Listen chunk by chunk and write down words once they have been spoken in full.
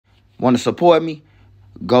Want to support me?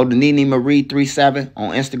 Go to Nene Marie 37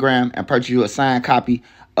 on Instagram and purchase you a signed copy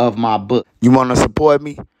of my book. You want to support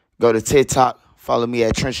me? Go to TikTok. Follow me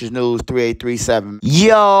at Trenches News 3837. Yo!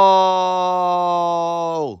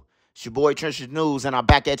 It's your boy Trenches News, and I'm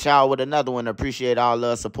back at y'all with another one. Appreciate all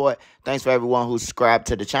the support. Thanks for everyone who's subscribed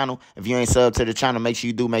to the channel. If you ain't subbed to the channel, make sure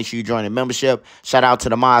you do. Make sure you join the membership. Shout out to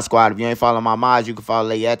the mod squad. If you ain't following my mods, you can follow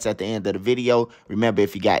Layettes at the end of the video. Remember,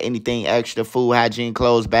 if you got anything extra, food, hygiene,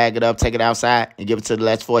 clothes, bag it up, take it outside, and give it to the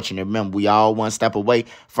less fortunate. Remember, we all one step away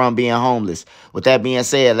from being homeless. With that being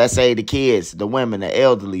said, let's say the kids, the women, the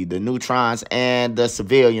elderly, the neutrons, and the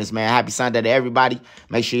civilians, man. Happy Sunday to everybody.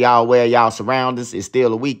 Make sure y'all wear y'all surroundings. It's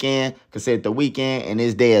still a weekend. Consider the weekend, and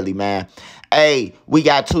it's daily, man. Hey, we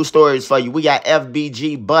got two stories for you. We got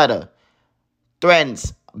FBG Butta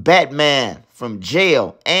threatens Batman from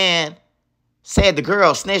jail and said the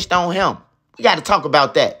girl snitched on him. We got to talk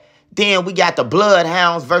about that. Then we got the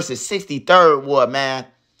Bloodhounds versus 63rd Ward, man.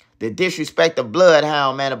 The disrespect of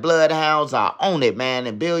Bloodhound, man. The Bloodhounds are on it, man.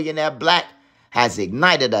 And Billionaire Black has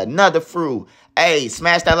ignited another fruit. Hey,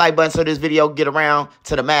 smash that like button so this video get around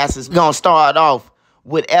to the masses. We're going to start off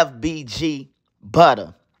with FBG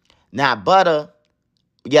Butta. Now, Butta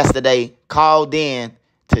yesterday called in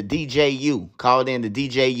to DJU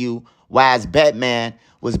while his Batman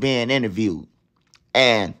was being interviewed.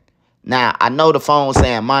 And now I know the phone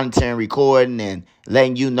saying monitoring, recording, and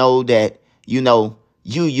letting you know that,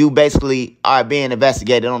 you basically are being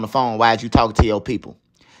investigated on the phone while you talking to your people.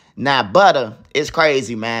 Now, Butta, it's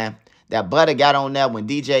crazy, man, that Butta got on there when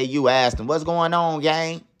DJU asked him, what's going on,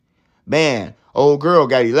 gang? Man, old girl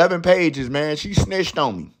got 11 pages, man. She snitched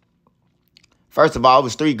on me. First of all, it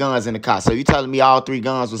was 3 guns in the car. So you telling me all 3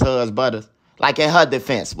 guns was hers, Butta? Like in her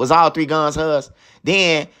defense, was all 3 guns hers?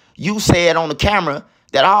 Then you said on the camera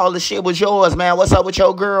that all the shit was yours, man. What's up with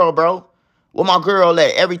your girl, bro? Where my girl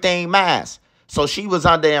at? Everything mine. So she was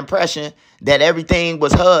under the impression that everything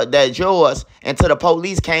was her, that's yours, until the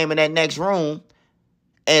police came in that next room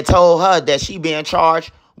and told her that she being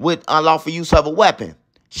charged with unlawful use of a weapon.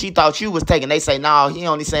 She thought you was taking. They say, no, he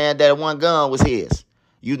only saying that 1 gun was his.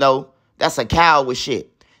 That's a coward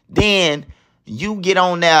shit. Then you get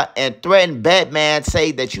on there and threaten Batman,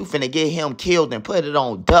 say that you finna get him killed and put it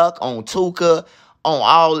on Duck, on Tuka, on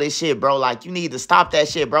all this shit, bro. Like, you need to stop that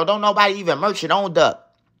shit, bro. Don't nobody even merch it on Duck.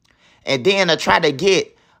 And then to try to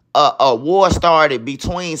get a war started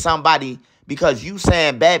between somebody because you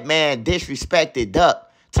saying Batman disrespected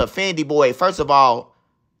Duck to Fendi Boy. First of all,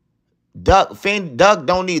 Duck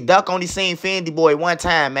only seen Fendi Boy one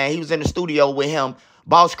time, man. He was in the studio with him.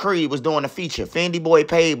 Boss Creed was doing a feature. Fendi Boy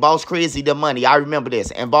paid Boss Crazy the money. I remember this.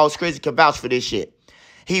 And Boss Crazy can vouch for this shit.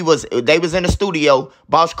 They was in the studio.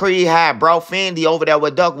 Boss Creed had brought Fendi over there where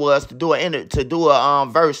Duck was to do a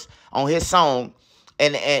verse on his song.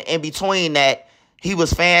 And in between that, he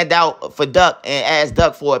was fanned out for Duck and asked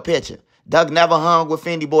Duck for a picture. Duck never hung with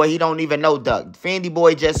Fendi Boy. He don't even know Duck. Fendi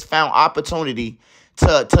Boy just found opportunity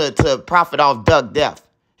to profit off Duck death.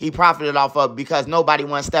 He profited off of because nobody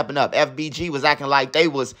wasn't stepping up. FBG was acting like they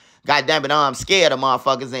was, goddamn it, scared of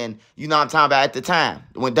motherfuckers. And you know what I'm talking about at the time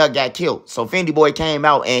when Duck got killed. So Fendi Boy came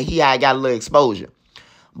out and he had got a little exposure.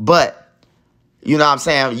 But, you know what I'm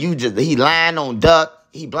saying? He lying on Duck.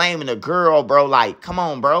 He blaming the girl, bro. Like, come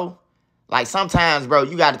on, bro. Like, sometimes, bro,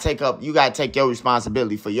 you got to take your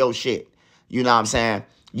responsibility for your shit. You know what I'm saying?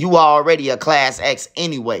 You already a class X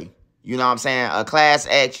anyway. You know what I'm saying? A class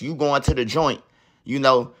X, you going to the joint.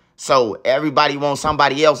 So everybody wants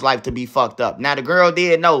somebody else's life to be fucked up. Now, the girl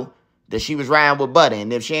did know that she was riding with Butta.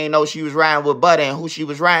 And if she ain't know she was riding with Butta and who she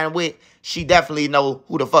was riding with, she definitely know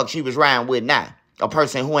who the fuck she was riding with now. A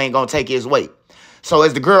person who ain't gonna take his weight. So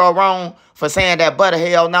is the girl wrong for saying that Butta?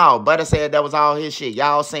 Hell no. Butta said that was all his shit.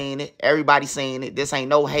 Y'all seen it. Everybody seen it. This ain't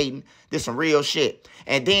no hating. This some real shit.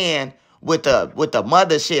 And then with the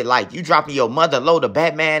mother shit, like you dropping your mother low to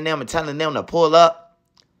Batman them and telling them to pull up.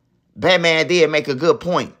 Batman did make a good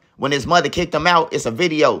point. When his mother kicked him out, it's a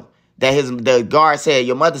video that the guard said,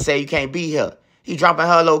 your mother said you can't be here. He dropping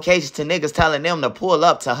her locations to niggas telling them to pull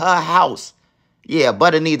up to her house. Yeah,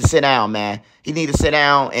 Butta need to sit down, man. He need to sit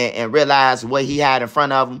down and realize what he had in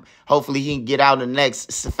front of him. Hopefully he can get out in the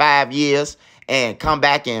next 5 years and come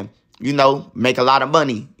back and, make a lot of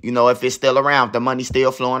money. If it's still around, if the money's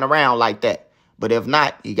still flowing around like that. But if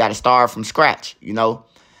not, you got to start from scratch,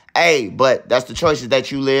 Hey, but that's the choices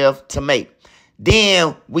that you live to make.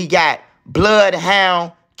 Then we got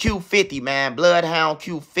Bloodhound Q50, man. Bloodhound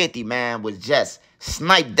Q50, man, was just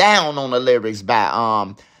sniped down on the lyrics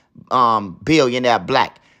by Billionaire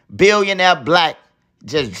Black. Billionaire Black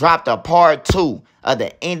just dropped a part 2 of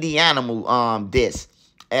the Indianimal diss.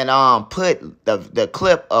 and put the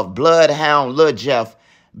clip of Bloodhound Lil Jeff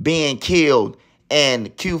being killed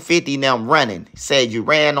and Q50 them running. Said you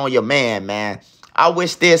ran on your man. I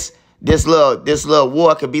wish this little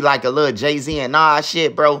war could be like a little Jay-Z and Nas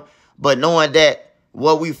shit, bro. But knowing that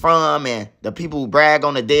where we from and the people who brag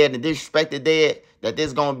on the dead and disrespect the dead, that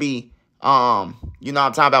this gonna be, you know what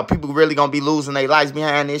I'm talking about, people really gonna be losing their lives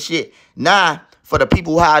behind this shit. Nah, for the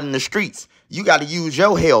people who hide in the streets, you gotta use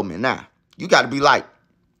your helmet now. You gotta be like,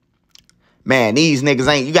 man, these niggas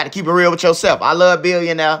ain't, you gotta keep it real with yourself. I love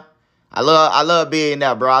Billionaire. I love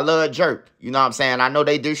Billionaire, bro. I love Jerk. You know what I'm saying? I know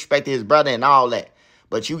they disrespected his brother and all that.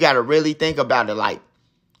 But you got to really think about it like,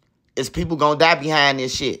 it's people going to die behind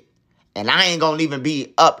this shit. And I ain't going to even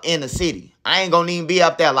be up in the city. I ain't going to even be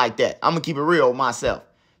up there like that. I'm going to keep it real with myself.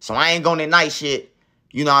 So I ain't going to night shit,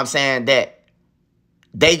 you know what I'm saying, that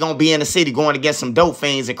they going to be in the city going against some dope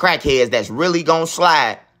fiends and crackheads that's really going to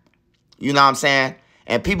slide. You know what I'm saying?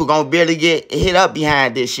 And people going to barely get hit up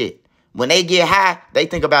behind this shit. When they get high, they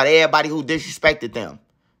think about everybody who disrespected them.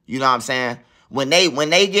 You know what I'm saying? When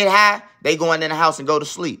they get high, they go in the house and go to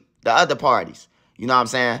sleep. The other parties. You know what I'm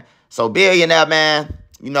saying? So Billionaire, man,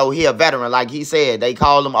 you know, he a veteran. Like he said, they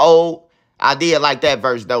call him old. I did like that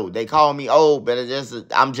verse, though. They call me old, but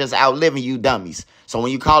I'm just outliving you dummies. So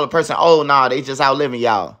when you call a person old, nah, they just outliving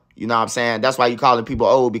y'all. You know what I'm saying? That's why you calling people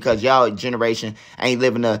old, because y'all generation ain't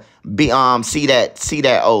living to be see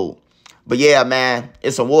that old. But yeah, man,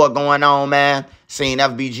 it's a war going on, man. Seeing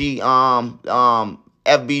FBG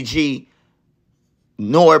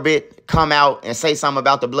Norbit come out and say something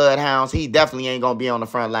about the Bloodhounds. He definitely ain't gonna be on the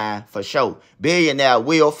front line for sure. Billionaire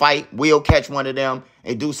will fight, will catch one of them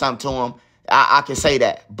and do something to him. I can say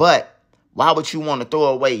that. But why would you want to throw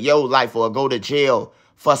away your life or go to jail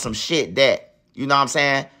for some shit that, you know what I'm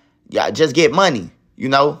saying? Yeah, just get money, you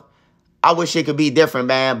know? I wish it could be different,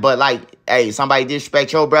 man. But like, hey, somebody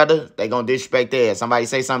disrespect your brother, they gonna disrespect theirs. Somebody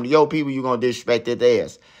say something to your people, you gonna disrespect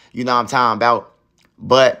theirs. You know what I'm talking about?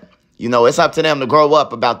 But, you know, it's up to them to grow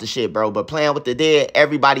up about the shit, bro. But playing with the dead,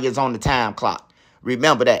 everybody is on the time clock.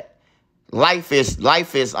 Remember that. Life is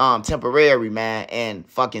temporary, man, and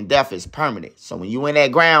fucking death is permanent. So when you in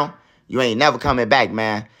that ground, you ain't never coming back,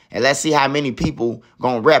 man. And let's see how many people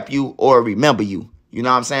gonna rep you or remember you. You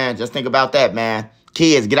know what I'm saying? Just think about that, man.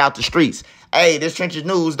 Kids, get out the streets. Hey, this Trenches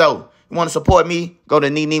News, though. You want to support me? Go to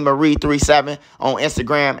Nene Marie 37 on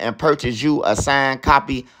Instagram and purchase you a signed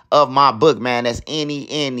copy of my book, man. That's Nene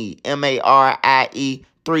Marie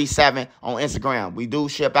 37 on Instagram. We do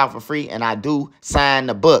ship out for free, and I do sign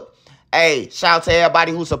the book. Hey, shout out to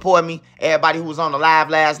everybody who support me, everybody who was on the live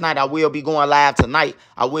last night. I will be going live tonight.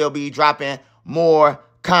 I will be dropping more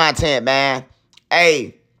content, man.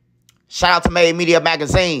 Hey, shout out to Made Media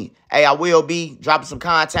Magazine. Hey, I will be dropping some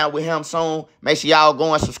content with him soon. Make sure y'all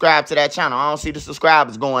go and subscribe to that channel. I don't see the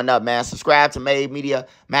subscribers going up, man. Subscribe to Made Media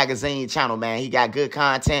Magazine channel, man. He got good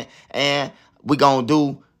content, and we going to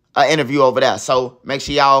do an interview over there. So make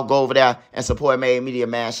sure y'all go over there and support Made Media,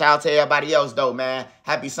 man. Shout out to everybody else, though, man.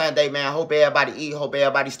 Happy Sunday, man. Hope everybody eat. Hope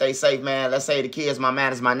everybody stay safe, man. Let's say the kids, my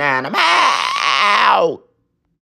man is my nine. I'm out.